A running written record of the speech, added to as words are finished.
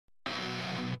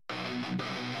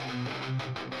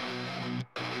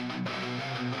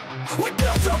We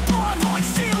built a bond like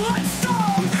steel and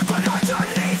stone, but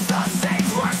underneath the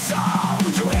seams were sown.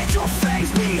 You hid your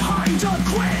face behind a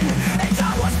grin, and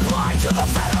I was blind to the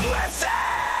venom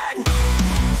within.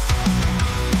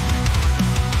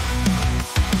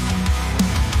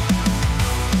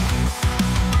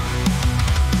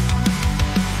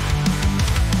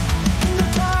 In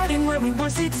the garden where we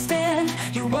once did stand,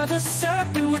 you were the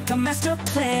serpent with the master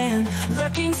plan,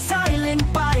 lurking silent,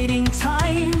 biding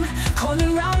time,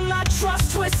 calling round my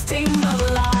trust, twisting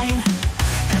the line.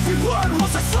 Every word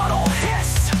was a subtle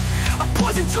hiss, a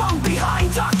poison tongue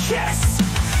behind a kiss.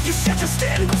 You shed your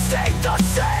skin but stayed the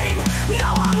same.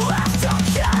 Now I'm left to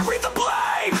carry the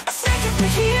blame. A snake at the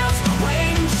heels,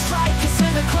 waiting to strike.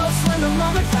 Consider close when the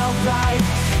moment felt right.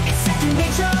 It's second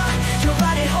nature, you're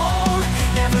right at home.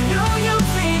 Never knew you'd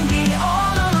leave me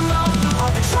all alone.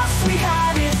 All the trust we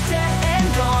had is dead and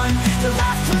gone. The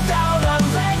last without a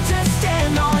leg to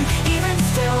stand on. Even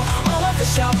still, all of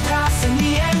this shall pass. In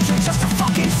the end, you're just a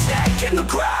fucking snake in the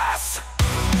grass.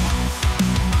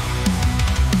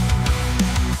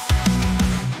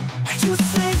 You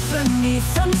slid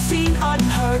beneath, unseen,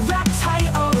 unheard, wrapped tight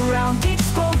around each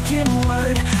spoken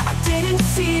word. I didn't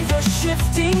see the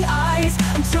shifting eyes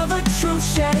until the truth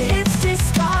shed its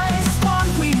disguise. The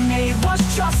bond we made was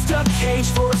just a cage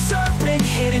for a serpent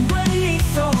hidden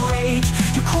beneath the rage.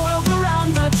 You coiled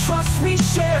around the trust we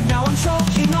shared. Now I'm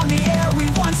choking on the air we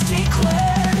once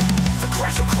declared. The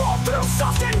crash you crawled through,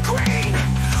 soft and green,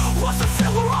 was the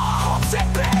filler our hopes had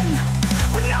been.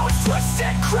 But now it's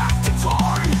twisted, cracked and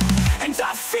torn, and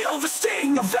I feel the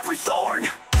sting of every thorn.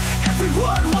 Every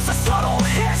word was a subtle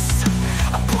hiss,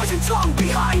 a poison tongue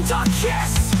behind a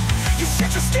kiss. You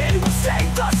shed your skin but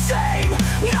stayed the same.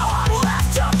 Now I'm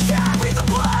left to carry the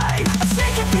blame. A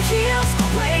snake at the heels,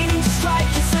 waiting to strike.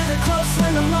 Consider close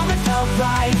when the moment felt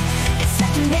right. It's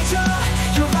second nature,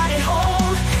 you're right at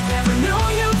home. Never knew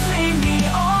you'd leave me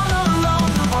all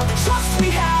alone. All the trust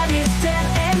we had is dead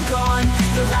and gone.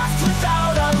 The last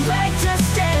without a leg to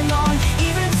stand on.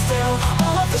 Even still,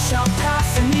 all of this shall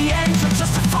pass. In the end, you're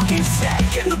just a fucking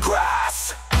snake in the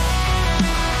grass.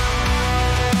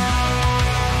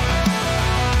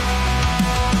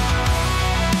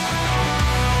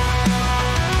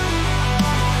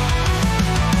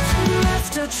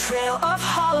 Left a trail of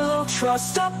hollow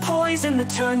trust, a poison that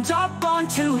turned up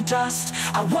onto dust.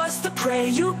 I was the prey,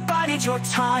 you bided your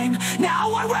time.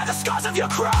 Now I wear the scars of your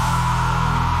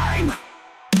crime.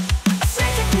 A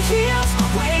snake at the heels,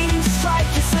 waiting to strike.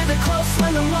 You slither close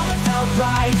when the moment felt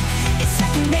right. It's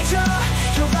second nature,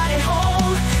 you're right at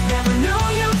home. Never knew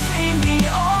you'd leave me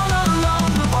all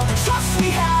alone. All the trust we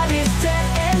had is dead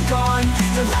and gone.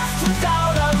 You're left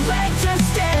without a leg to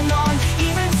stand on.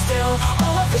 Even still,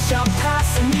 all of this shall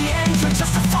pass. In the end, you're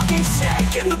just a fucking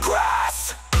snake in the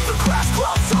grass. The grass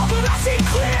grows tall but I see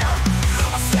clear.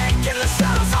 A snake in the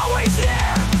shadows always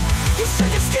there. You shed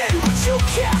your skin but you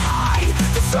can't hide.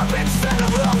 The serpent's